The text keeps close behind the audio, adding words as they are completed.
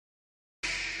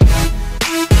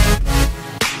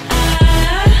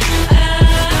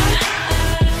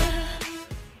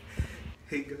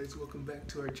back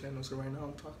to our channel. So right now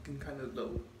I'm talking kind of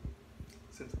low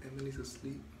since Emily's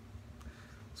asleep.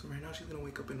 So right now she's gonna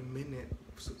wake up in a minute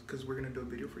because we're gonna do a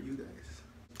video for you guys.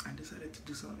 I decided to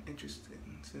do something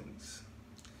interesting since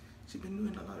she's been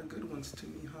doing a lot of good ones to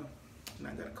me, huh? And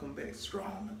I gotta come back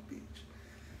strong like a bitch.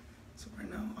 So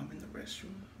right now I'm in the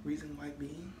restroom. Reason why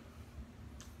being,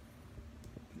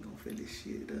 we gonna fill this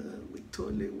shit up with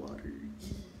toilet water.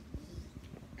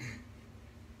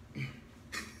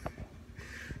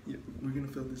 Yeah, we're gonna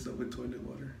fill this up with toilet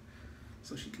water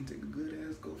so she can take a good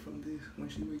ass go from this when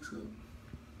she wakes up.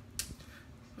 So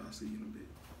I'll see you in a bit.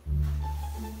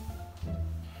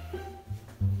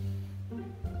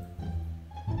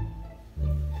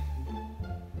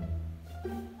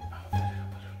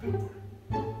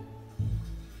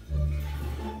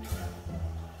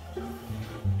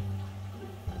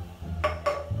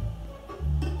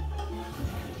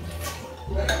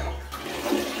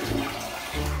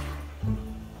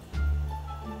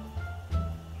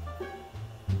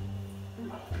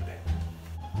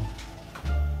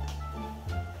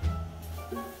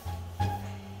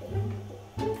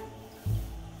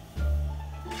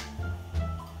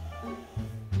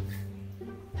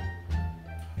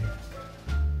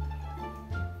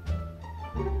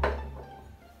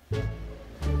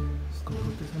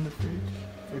 In the fridge,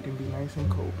 it can be nice and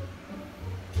cold.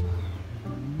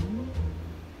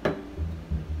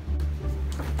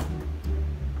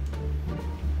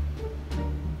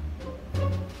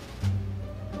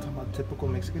 Talking about typical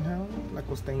Mexican house, like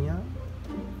costeña.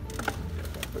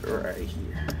 Put it right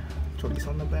here. Chorizo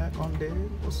on the back, on dead.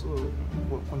 What's up?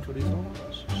 One chorizo.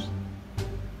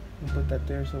 We'll put that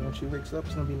there so when she wakes up,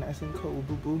 it's gonna be nice and cold.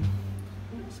 Boo boo.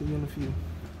 See you in a few.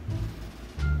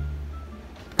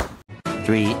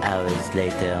 3 hours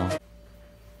later.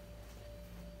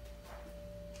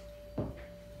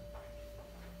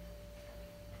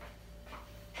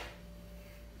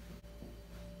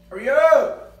 Hurry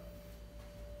up!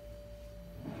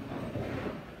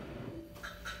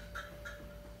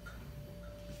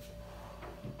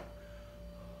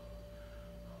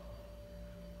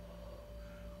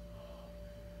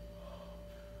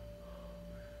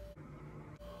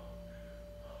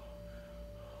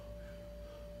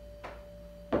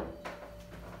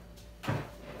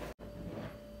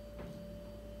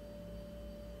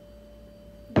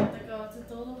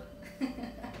 Todo.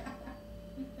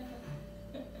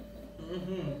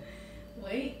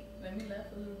 Wait, let me laugh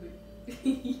a little bit.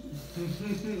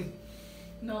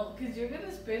 No, because you're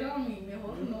gonna spit on me.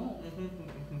 Mejor no.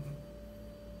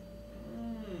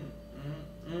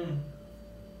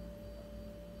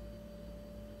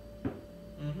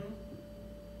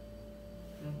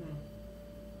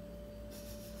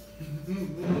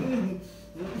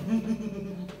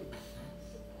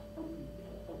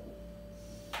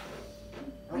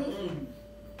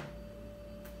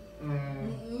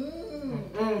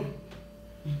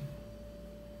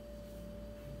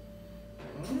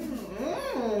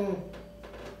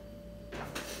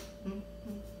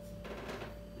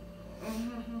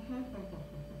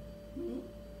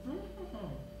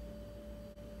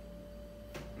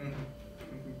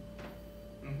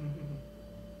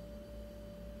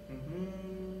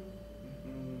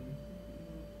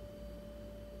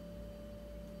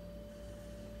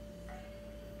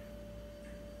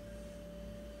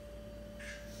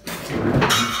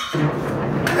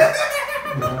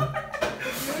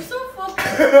 You're so fucking.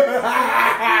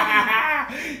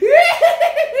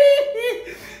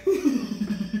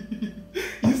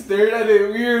 You stared at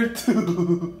it weird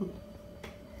too.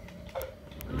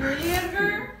 Really,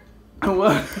 Edgar?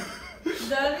 What?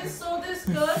 That is so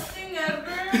disgusting,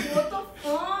 Edgar. What the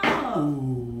fuck?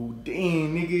 Ooh,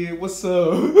 dang, nigga, what's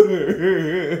up?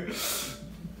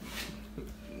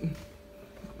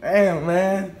 Damn,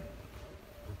 man.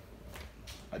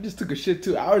 I just took a shit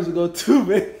 2 hours ago too,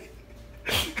 man.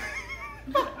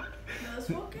 That's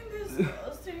fucking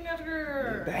disgusting,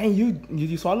 Edgar. Dang,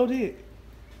 you swallowed it?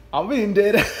 I'm being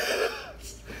dead.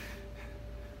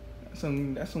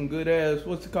 That's some good ass.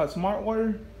 What's it called? Smart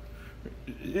water.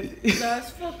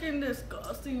 That's fucking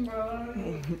disgusting, bro.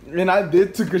 And I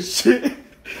did took a shit.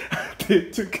 I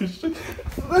did took a shit.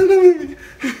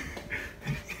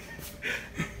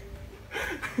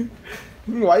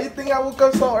 Why you think I woke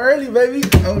up so early, baby?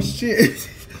 Oh shit,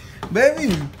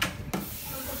 baby.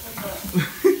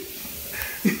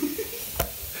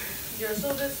 You're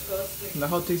so disgusting. That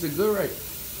whole tasted good, right?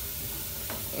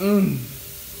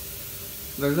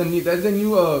 That's a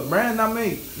new brand I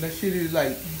make. That shit is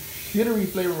like shittery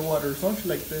flavor water or something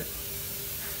like that.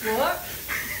 What?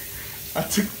 I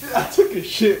took a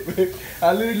shit, man.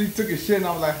 I literally took a shit and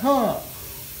I was like, huh,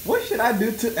 what should I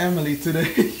do to Emily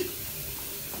today?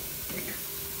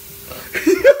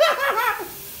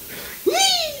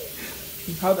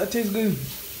 How'd that taste good?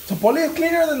 Chipotle is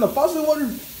cleaner than the faucet water.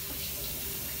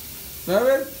 Know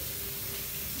what I mean?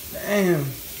 Damn.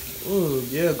 Oh,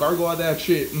 yeah, gargle all that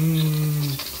shit.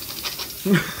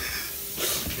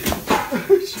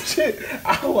 Shit.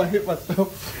 Ow, I hit myself.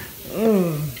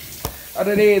 What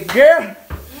it is, girl?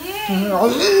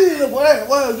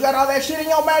 What? You got all that shit in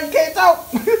your mouth? You can't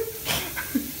talk?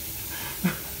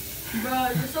 Bro,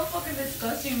 you're so fucking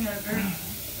disgusting, Edgar.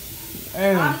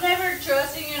 Damn. I'm never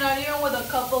trusting you, not even with a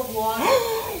cup of water.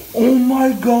 Oh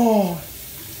my god.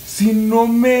 Si no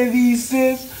me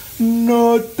dices,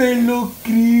 no te lo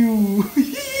creo.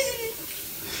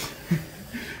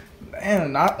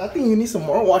 Damn, I think you need some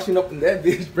more washing up in that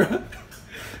bitch, bro.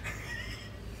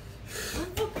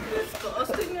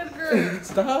 Disgusting, Edgar.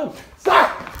 Stop.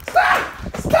 Stop.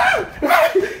 Stop. Stop.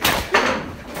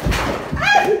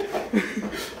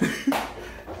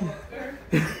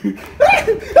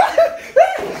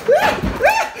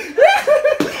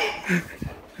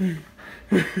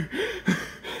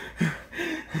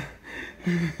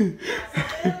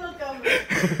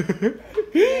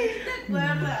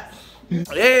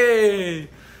 Hey,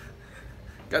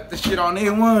 got this shit on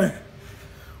A1.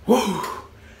 Whoa,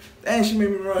 damn, she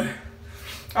made me run.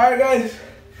 All right, guys,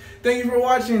 thank you for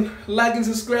watching. Like and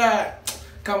subscribe.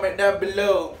 Comment down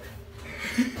below.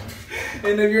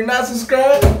 And if you're not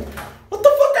subscribed, what the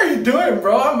fuck are you doing,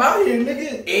 bro? I'm out here,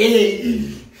 nigga.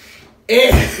 Hey,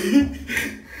 hey.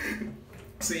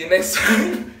 See you next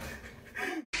time.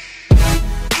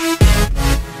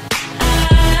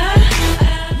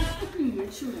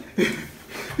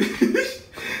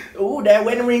 Ooh, that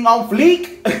wedding ring on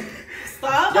fleek.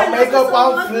 Stop. Your makeup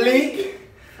on fleek.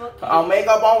 Our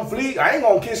makeup on fleek. I ain't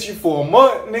gonna kiss you for a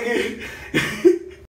month, nigga.